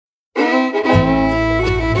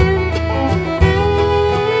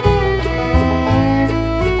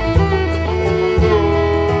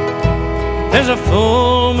There's a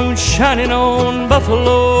full moon shining on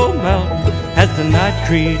Buffalo Mountain as the night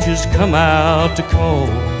creatures come out to call.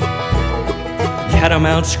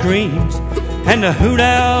 Catamount screams and the hoot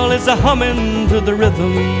owl is a-humming to the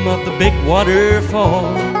rhythm of the big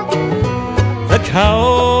waterfall. The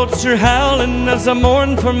coyotes are howling as I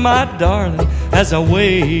mourn for my darling, as I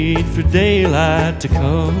wait for daylight to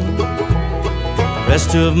come. The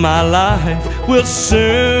rest of my life will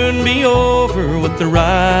soon be over with the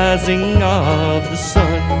rising of the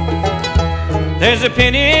sun. There's a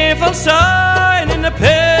pitiful sign in the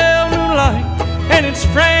pale moonlight, and it's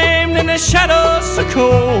framed in the shadows so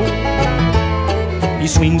cold. He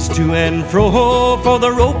swings to and fro, for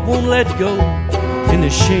the rope won't let go, in the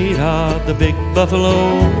shade of the big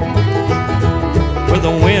buffalo, where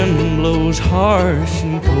the wind blows harsh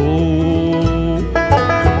and cold.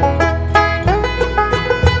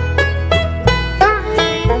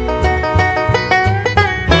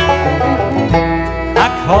 I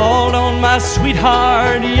called on my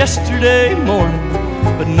sweetheart yesterday morning,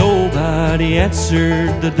 but nobody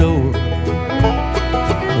answered the door.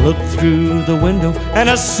 I looked through the window and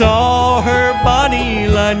I saw her body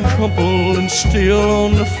lying crumpled and still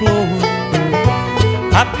on the floor.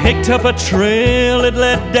 I picked up a trail that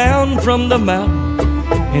led down from the mountain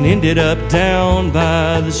and ended up down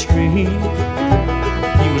by the stream.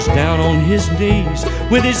 He was down on his knees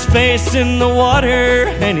with his face in the water,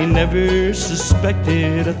 and he never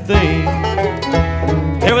suspected a thing.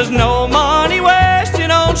 There was no money wasted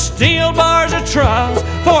on steel bars or trials,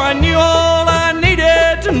 for I knew all I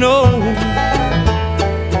needed to know.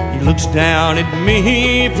 He looks down at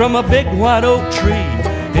me from a big white oak tree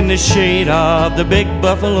in the shade of the big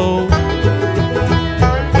buffalo,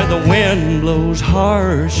 where the wind blows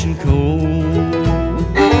harsh and cold.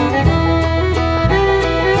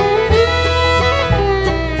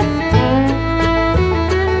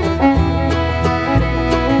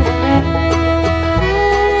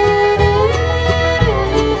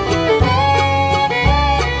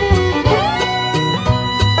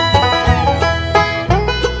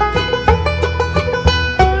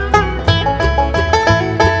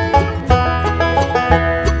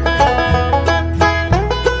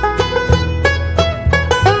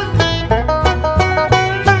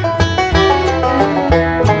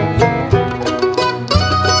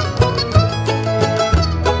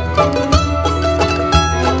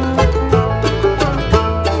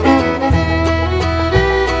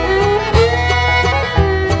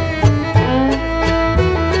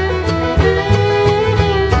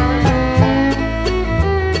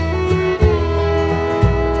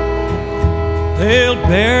 They'll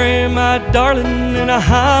bury my darling in a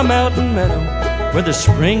high mountain meadow, where the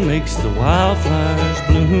spring makes the wildflowers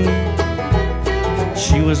bloom.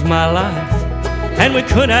 She was my life, and we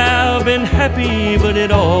could have been happy, but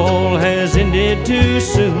it all has ended too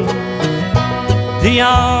soon. The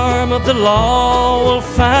arm of the law will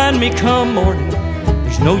find me come morning.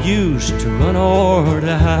 There's no use to run or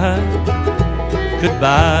to hide.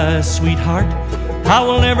 Goodbye, sweetheart, I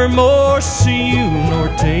will never more see you nor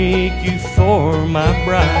take you for my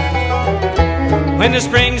bride. When the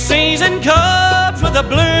spring season comes with the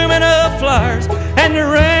blooming of flowers and the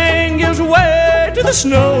rain gives way to the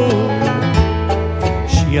snow,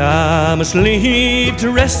 I must leave to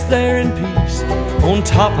rest there in peace on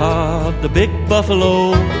top of the big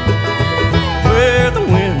buffalo, where the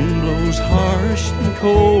wind blows harsh and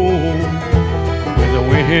cold, where the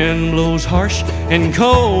wind blows harsh and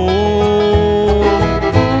cold.